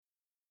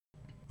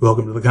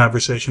Welcome to the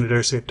conversation at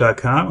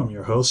airsafe.com. I'm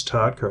your host,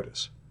 Todd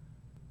Curtis.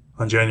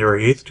 On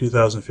January 8th,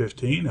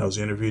 2015, I was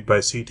interviewed by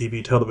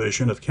CTV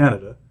Television of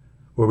Canada,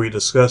 where we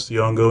discussed the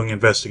ongoing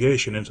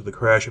investigation into the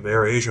crash of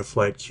AirAsia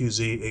flight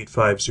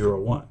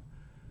QZ8501.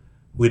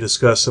 We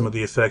discussed some of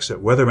the effects that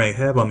weather may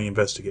have on the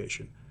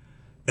investigation,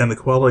 and the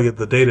quality of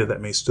the data that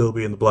may still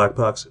be in the black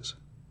boxes.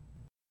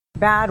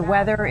 Bad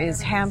weather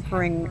is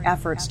hampering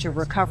efforts to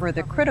recover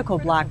the critical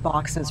black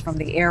boxes from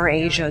the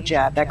AirAsia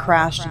jet that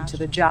crashed into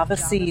the Java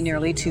Sea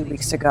nearly 2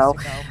 weeks ago.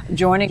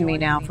 Joining me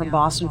now from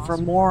Boston for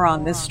more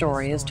on this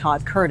story is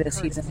Todd Curtis.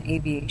 He's an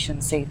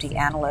aviation safety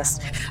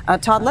analyst.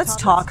 Todd, let's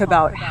talk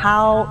about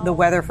how the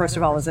weather, first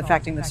of all, is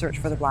affecting the search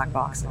for the black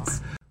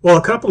boxes. Well,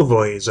 a couple of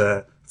ways.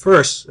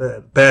 First,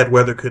 bad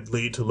weather could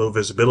lead to low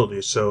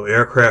visibility, so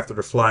aircraft that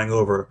are flying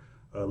over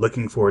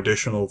looking for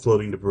additional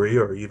floating debris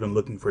or even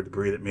looking for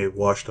debris that may have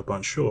washed up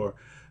on shore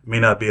may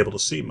not be able to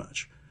see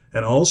much.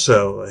 And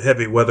also,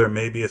 heavy weather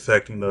may be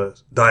affecting the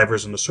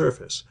divers on the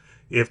surface.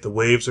 If the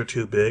waves are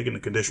too big and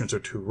the conditions are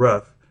too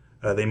rough,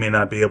 they may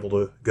not be able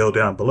to go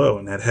down below,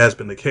 and that has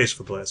been the case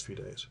for the last few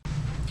days.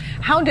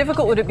 How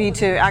difficult would it be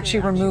to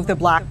actually remove the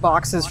black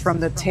boxes from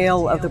the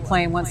tail of the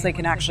plane once they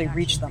can actually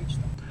reach them?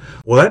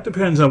 Well, that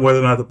depends on whether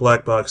or not the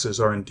black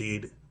boxes are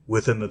indeed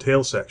within the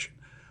tail section.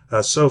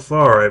 So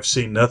far, I've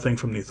seen nothing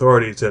from the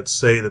authorities that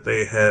say that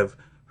they have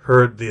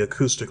heard the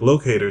acoustic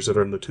locators that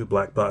are in the two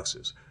black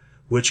boxes,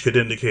 which could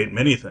indicate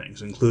many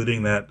things,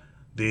 including that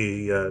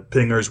the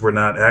pingers were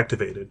not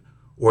activated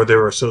or they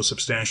were so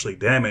substantially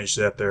damaged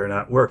that they're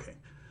not working.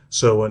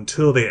 So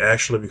until they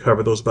actually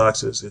recover those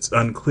boxes, it's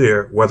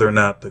unclear whether or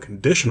not the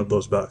condition of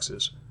those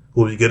boxes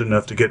will be good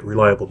enough to get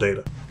reliable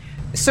data.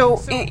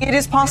 So it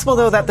is possible,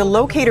 though, that the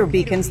locator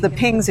beacons, the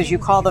pings as you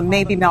call them,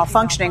 may be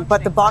malfunctioning,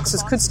 but the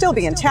boxes could still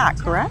be intact,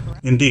 correct?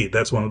 Indeed,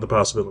 that's one of the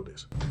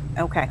possibilities.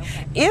 Okay.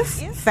 If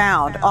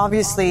found,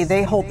 obviously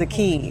they hold the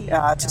key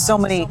to so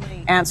many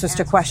answers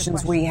to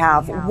questions we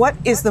have. What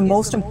is the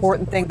most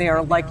important thing they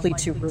are likely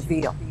to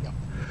reveal?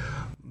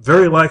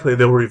 Very likely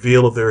they'll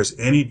reveal if there is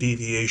any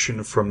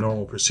deviation from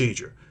normal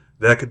procedure.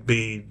 That could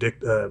be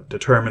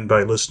determined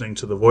by listening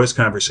to the voice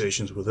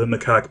conversations within the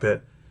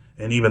cockpit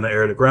and even the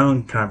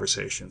air-to-ground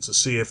conversations to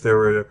see if there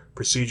were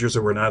procedures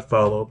that were not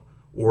followed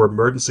or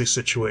emergency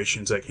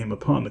situations that came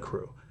upon the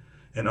crew.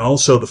 And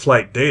also the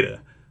flight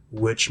data,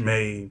 which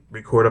may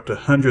record up to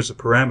hundreds of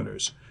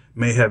parameters,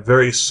 may have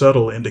very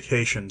subtle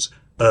indications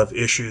of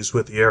issues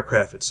with the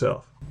aircraft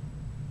itself.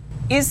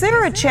 Is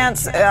there a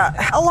chance,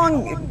 how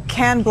long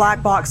can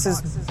black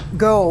boxes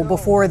go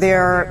before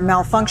they're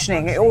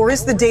malfunctioning, or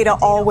is the data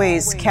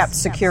always kept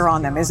secure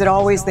on them? Is it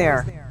always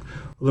there?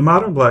 Well, the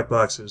modern black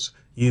boxes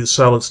use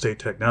solid-state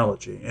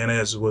technology, and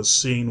as was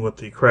seen with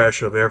the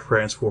crash of Air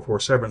France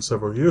 447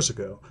 several years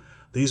ago,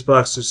 these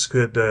boxes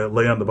could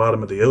lay on the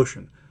bottom of the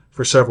ocean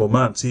for several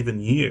months,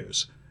 even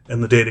years,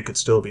 and the data could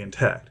still be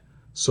intact.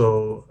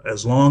 So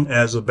as long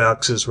as the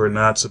boxes were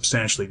not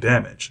substantially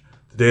damaged,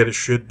 the data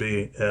should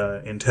be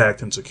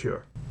intact and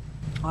secure.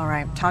 All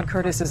right. Todd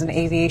Curtis is an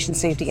aviation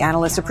safety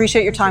analyst.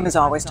 Appreciate your time as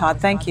always, Todd.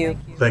 Thank you.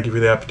 Thank you for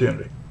the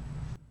opportunity.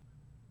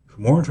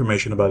 For more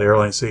information about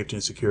airline safety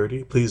and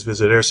security, please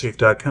visit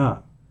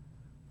airsafe.com.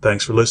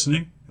 Thanks for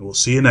listening, and we'll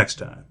see you next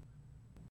time.